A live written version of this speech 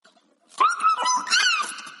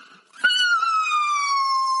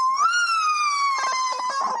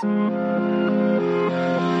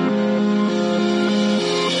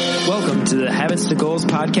listening to the Habits to Goals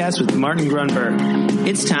podcast with Martin Grunberg.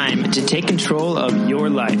 It's time to take control of your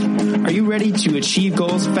life. Are you ready to achieve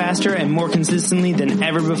goals faster and more consistently than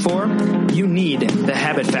ever before? You need the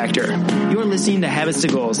Habit Factor. You're listening to Habits to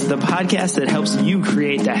Goals, the podcast that helps you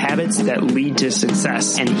create the habits that lead to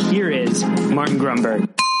success. And here is Martin Grunberg.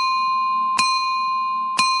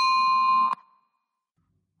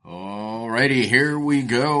 Alrighty, here we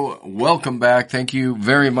go. Welcome back. Thank you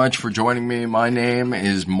very much for joining me. My name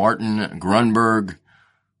is Martin Grunberg.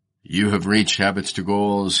 You have reached Habits to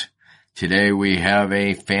Goals. Today we have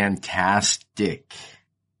a fantastic,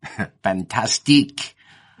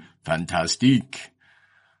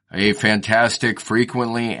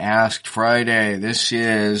 frequently asked Friday. This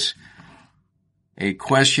is a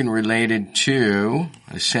question related to,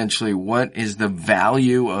 essentially, what is the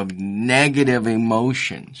value of negative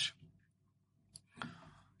emotions?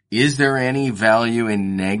 Is there any value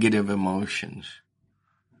in negative emotions?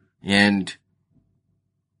 And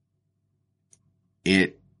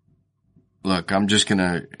look, I'm just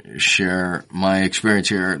gonna share my experience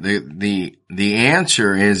here. The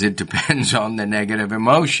answer is it depends on the negative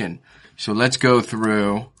emotion. So let's go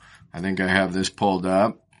through, I think I have this pulled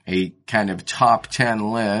up, a kind of top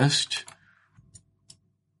 10 list.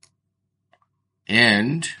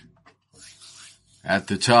 And at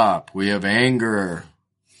the top, we have anger,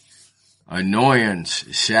 annoyance,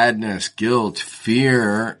 sadness, guilt,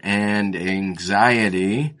 fear, and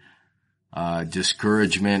anxiety,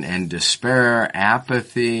 discouragement and despair,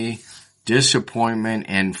 apathy, disappointment,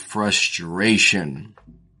 and frustration.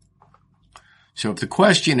 So if the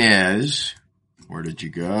question is, where did you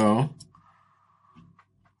go?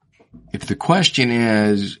 If the question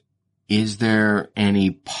is there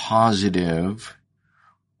any positive?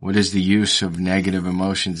 What is the use of negative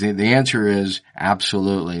emotions? The answer is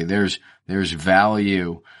absolutely. There's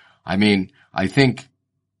value. I mean, I think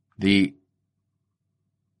in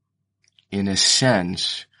a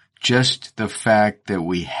sense, just the fact that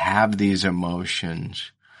we have these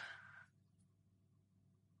emotions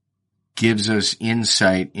gives us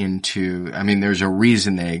insight into, I mean, there's a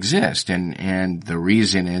reason they exist, and the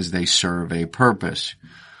reason is they serve a purpose.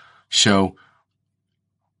 So,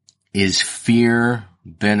 is fear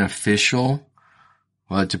beneficial?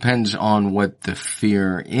 Well, it depends on what the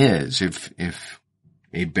fear is. If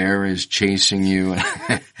a bear is chasing you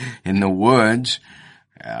in the woods,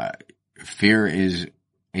 fear is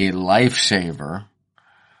a lifesaver.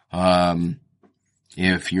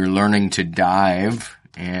 If you're learning to dive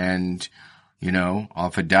and,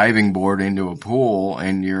 off a diving board into a pool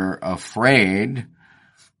and you're afraid,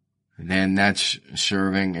 then that's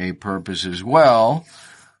serving a purpose as well,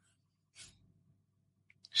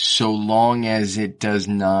 so long as it does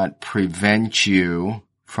not prevent you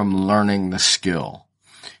from learning the skill.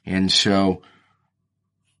 And so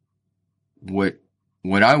what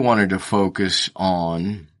I wanted to focus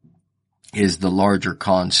on is the larger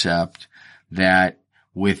concept that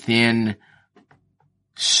within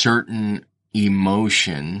certain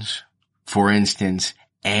emotions, for instance,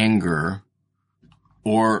 anger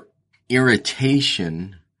or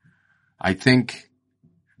irritation, I think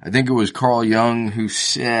it was Carl Jung who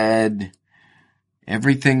said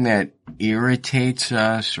everything that irritates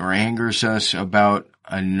us or angers us about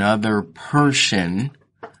another person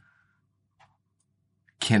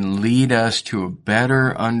can lead us to a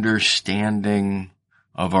better understanding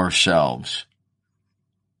of ourselves.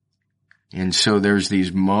 And so there's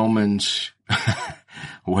these moments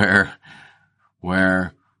where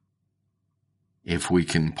if we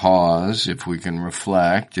can pause, if we can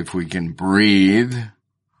reflect, if we can breathe,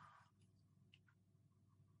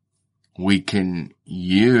 we can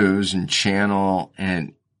use and channel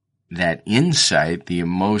and that insight, the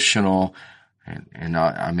emotional, and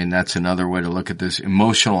I mean, that's another way to look at this,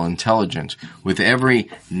 emotional intelligence. With every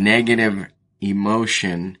negative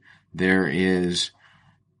emotion, there is,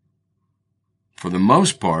 for the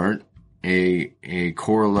most part, a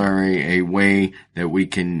corollary, a way that we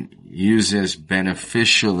can use this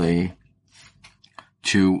beneficially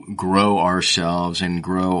to grow ourselves and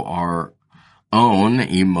grow our own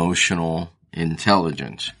emotional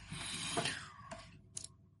intelligence.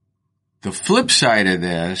 The flip side of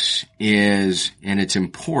this is, and it's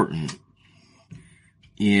important,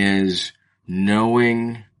 is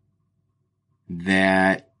knowing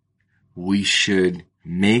that we should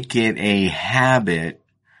make it a habit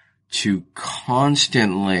to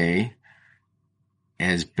constantly,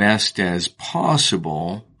 as best as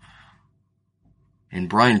possible, and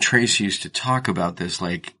Brian Tracy used to talk about this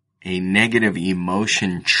like a negative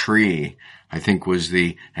emotion tree, I think was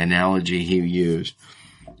the analogy he used.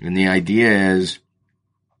 And the idea is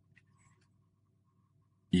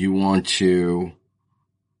you want to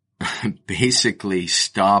basically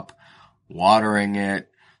stop watering it,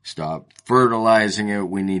 stop fertilizing it.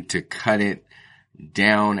 We need to cut it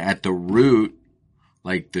down at the root,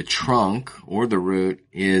 like the trunk or the root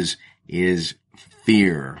is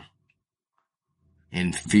fear.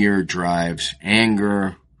 And fear drives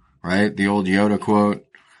anger, right? The old Yoda quote,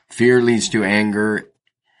 fear leads to anger.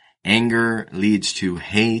 Anger leads to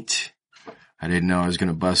hate. I didn't know I was going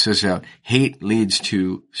to bust this out. Hate leads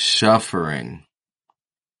to suffering.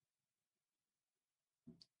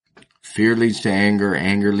 Fear leads to anger.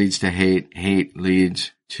 Anger leads to hate. Hate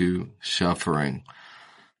leads to suffering.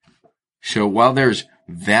 So while there's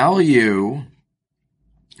value,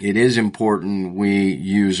 it is important we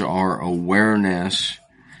use our awareness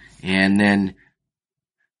and then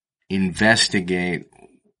investigate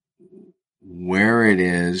where it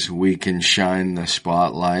is we can shine the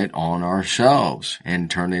spotlight on ourselves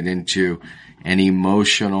and turn it into an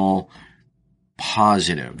emotional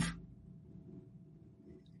positive.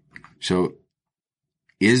 So,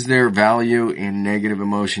 is there value in negative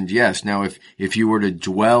emotions? Yes. Now, if you were to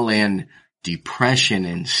dwell in depression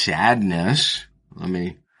and sadness, let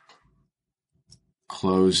me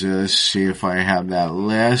close this, see if I have that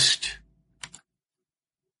list.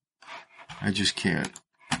 I just can't.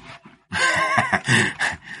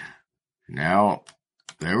 Now,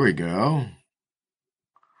 there we go.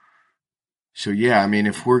 So yeah, I mean,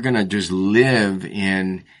 if we're going to just live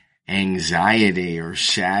in anxiety or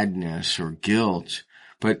sadness or guilt,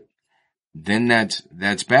 but then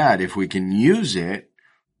that's bad. If we can use it,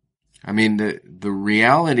 I mean, the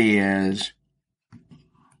reality is,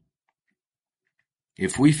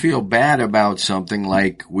 if we feel bad about something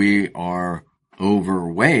like we are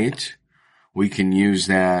overweight, we can use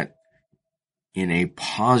that in a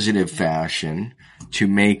positive fashion to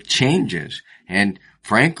make changes. And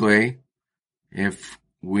frankly, if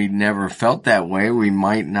we never felt that way, we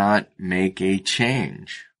might not make a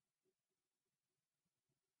change.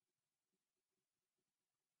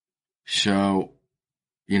 So,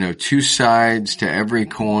 two sides to every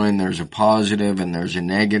coin. There's a positive and there's a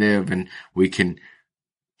negative, and we can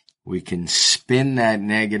spin that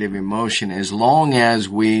negative emotion as long as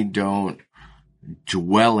we don't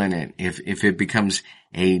dwell in it. If it becomes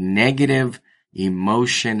a negative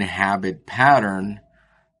emotion habit pattern,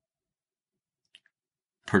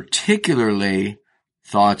 particularly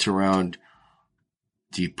thoughts around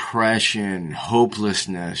depression,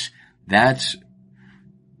 hopelessness,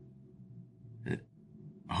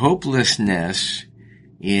 hopelessness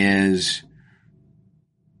is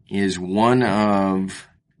one of,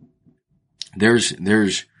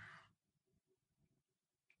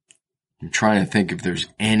 I'm trying to think if there's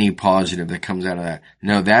any positive that comes out of that.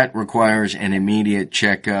 No, that requires an immediate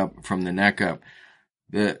checkup from the neck up.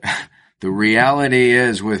 The reality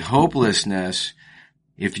is, with hopelessness,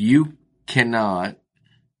 if you cannot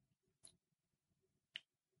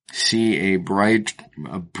see a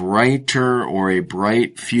brighter or a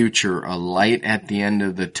bright future, a light at the end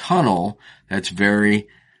of the tunnel, that's very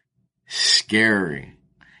scary.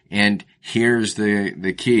 And here's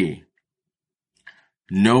the key.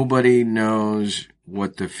 Nobody knows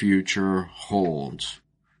what the future holds.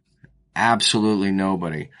 Absolutely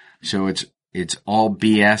nobody. So it's all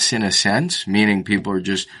BS in a sense, meaning people are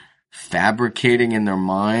just fabricating in their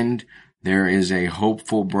mind there is a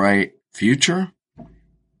hopeful, bright future.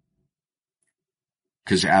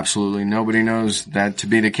 Because absolutely nobody knows that to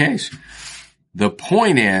be the case. The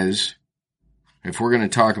point is, if we're going to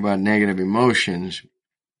talk about negative emotions,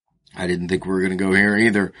 I didn't think we were going to go here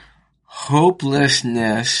either.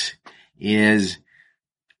 Hopelessness is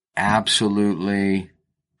absolutely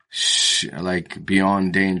like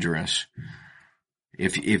beyond dangerous.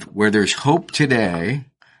 If where there's hope today,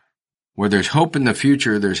 where there's hope in the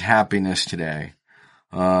future, there's happiness today.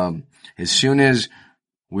 As soon as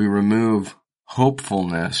we remove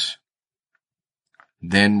hopefulness,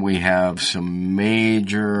 then we have some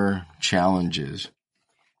major challenges.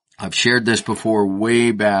 I've shared this before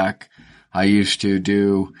way back. I used to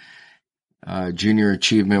do junior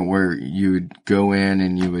achievement where you would go in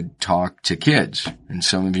and you would talk to kids. And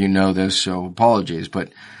some of you know this, so apologies,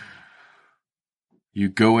 but you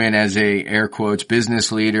go in as a, air quotes,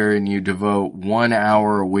 business leader, and you devote 1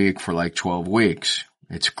 hour a week for like 12 weeks.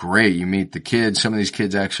 It's great. You meet the kids. Some of these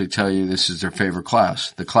kids actually tell you this is their favorite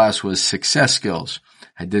class. The class was success skills.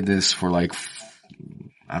 I did this for like,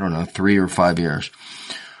 3 or 5 years.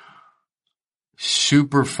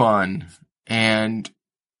 Super fun. And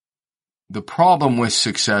the problem with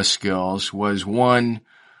success skills was, one,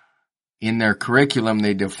 in their curriculum,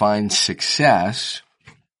 they defined success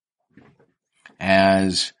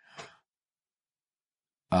as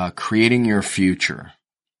creating your future.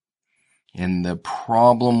 And the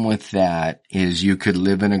problem with that is you could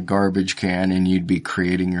live in a garbage can and you'd be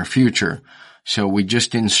creating your future. So we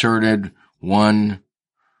just inserted one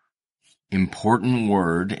important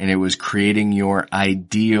word, and it was creating your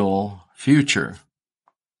ideal future.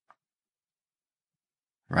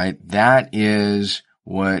 Right? That is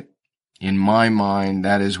what, in my mind,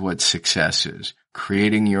 that is what success is.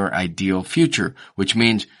 Creating your ideal future, which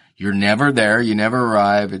means you're never there, you never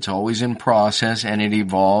arrive, it's always in process, and it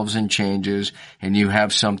evolves and changes, and you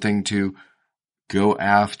have something to go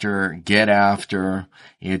after, get after.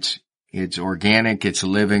 It's organic, it's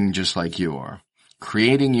living just like you are.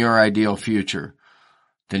 Creating your ideal future.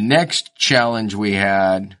 The next challenge we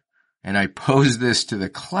had, and I posed this to the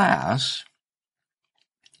class,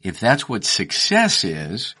 if that's what success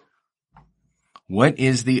is, what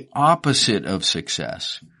is the opposite of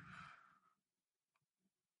success?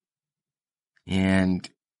 And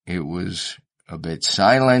it was a bit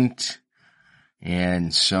silent,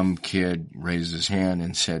 and some kid raised his hand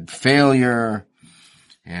and said failure.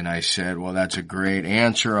 And I said, well, that's a great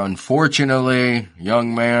answer. Unfortunately,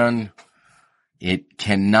 young man, it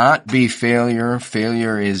cannot be failure.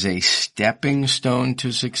 Failure is a stepping stone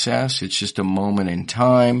to success. It's just a moment in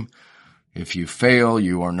time. If you fail,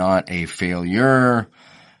 you are not a failure.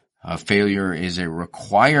 Failure is a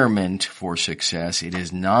requirement for success. It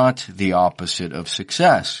is not the opposite of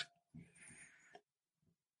success.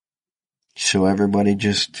 So everybody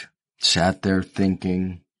just sat there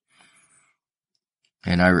thinking.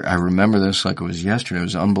 And I remember this like it was yesterday. It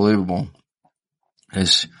was unbelievable.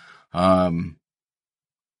 This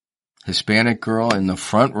Hispanic girl in the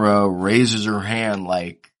front row raises her hand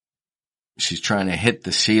like she's trying to hit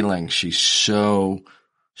the ceiling. She's so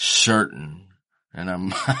certain.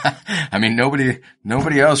 And I mean,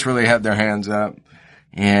 nobody else really had their hands up.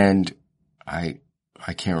 And I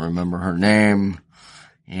can't remember her name.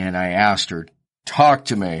 And I asked her, talk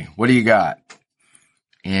to me. What do you got?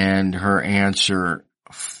 And her answer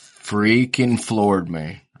freaking floored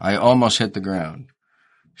me. I almost hit the ground.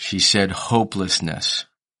 She said hopelessness.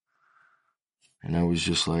 And I was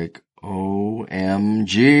just like,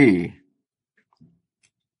 OMG.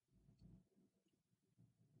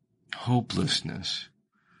 Hopelessness.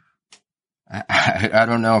 I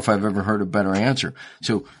don't know if I've ever heard a better answer.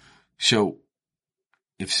 So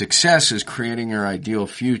if success is creating your ideal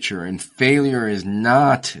future and failure is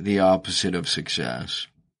not the opposite of success,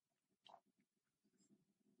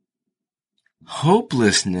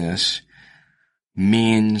 hopelessness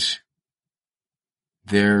means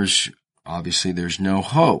there's no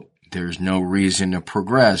hope. There's no reason to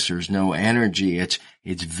progress. There's no energy.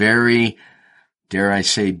 It's very, dare I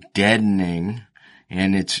say, deadening,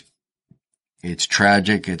 and it's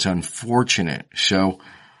tragic. It's unfortunate. So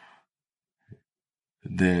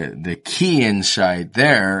the key insight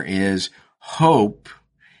there is hope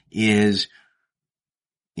is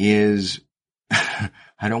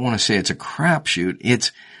I don't want to say it's a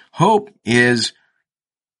crapshoot. Hope is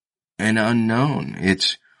an unknown.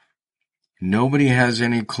 Nobody has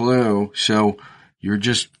any clue. So you're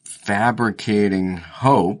just fabricating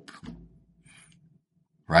hope,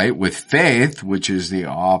 right? With faith, which is the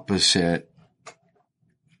opposite,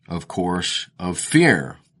 of course, of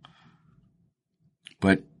fear.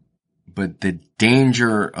 But the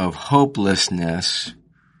danger of hopelessness,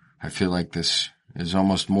 I feel like this is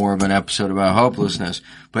almost more of an episode about hopelessness,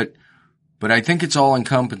 but I think it's all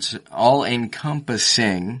encompassing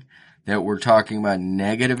that we're talking about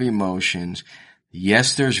negative emotions.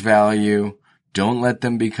 Yes, there's value. Don't let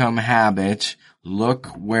them become habits. Look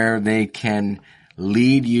where they can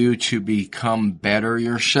lead you to become better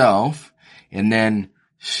yourself, and then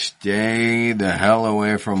stay the hell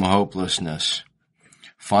away from hopelessness.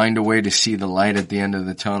 Find a way to see the light at the end of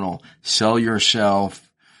the tunnel. Sell yourself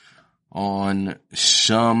on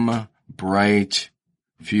some bright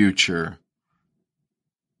future.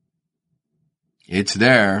 It's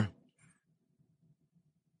there,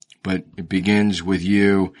 but it begins with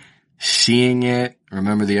you seeing it.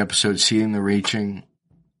 Remember the episode, Seeing the Reaching,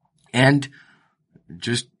 and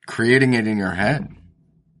just creating it in your head.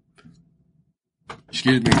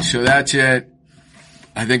 Excuse me. So that's it.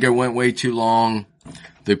 I think I went way too long.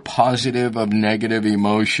 The positive of negative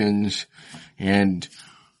emotions, and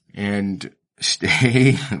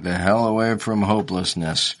stay the hell away from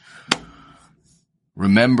hopelessness.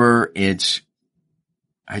 Remember, I'm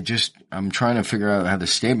trying to figure out how the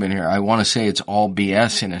statement here, I want to say it's all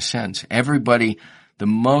BS in a sense. Everybody, the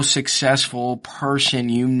most successful person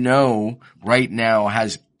you know right now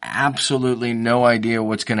has absolutely no idea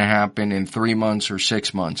what's going to happen in 3 months or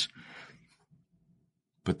 6 months.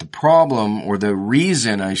 But the problem, or the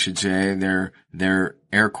reason I should say, they're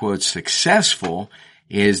air quotes successful,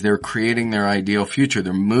 is they're creating their ideal future.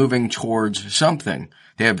 They're moving towards something.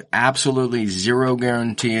 They have absolutely zero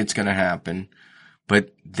guarantee it's going to happen,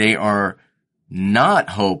 but they are not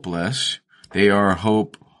hopeless. They are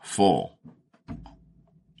hopeful.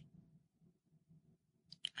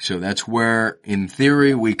 So that's where, in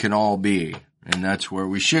theory, we can all be. And that's where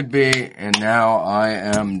we should be. And now I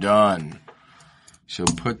am done. So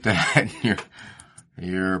put that in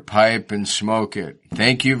your pipe and smoke it.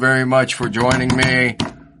 Thank you very much for joining me.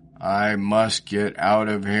 I must get out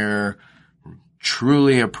of here.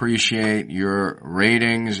 Truly appreciate your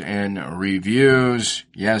ratings and reviews.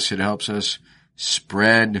 Yes, it helps us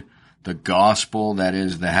spread the gospel that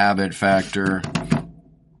is the Habit Factor.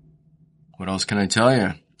 What else can I tell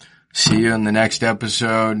you? See you in the next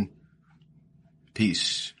episode.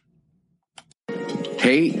 Peace.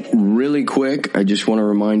 Hey, really quick, I just want to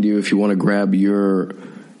remind you, if you want to grab your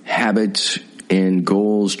habits and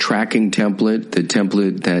goals tracking template, the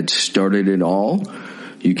template that started it all,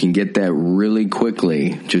 you can get that really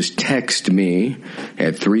quickly. Just text me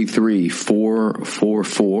at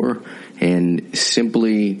 33444 and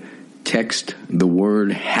simply text the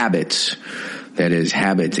word habits. That is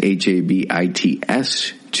habits,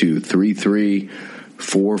 HABITS, to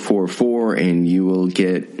 33444, and you will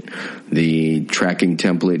get the tracking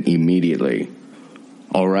template immediately.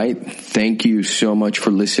 All right. Thank you so much for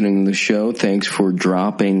listening to the show. Thanks for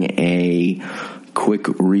dropping a quick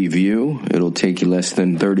review. It'll take you less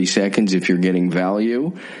than 30 seconds if you're getting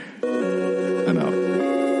value. I'm out.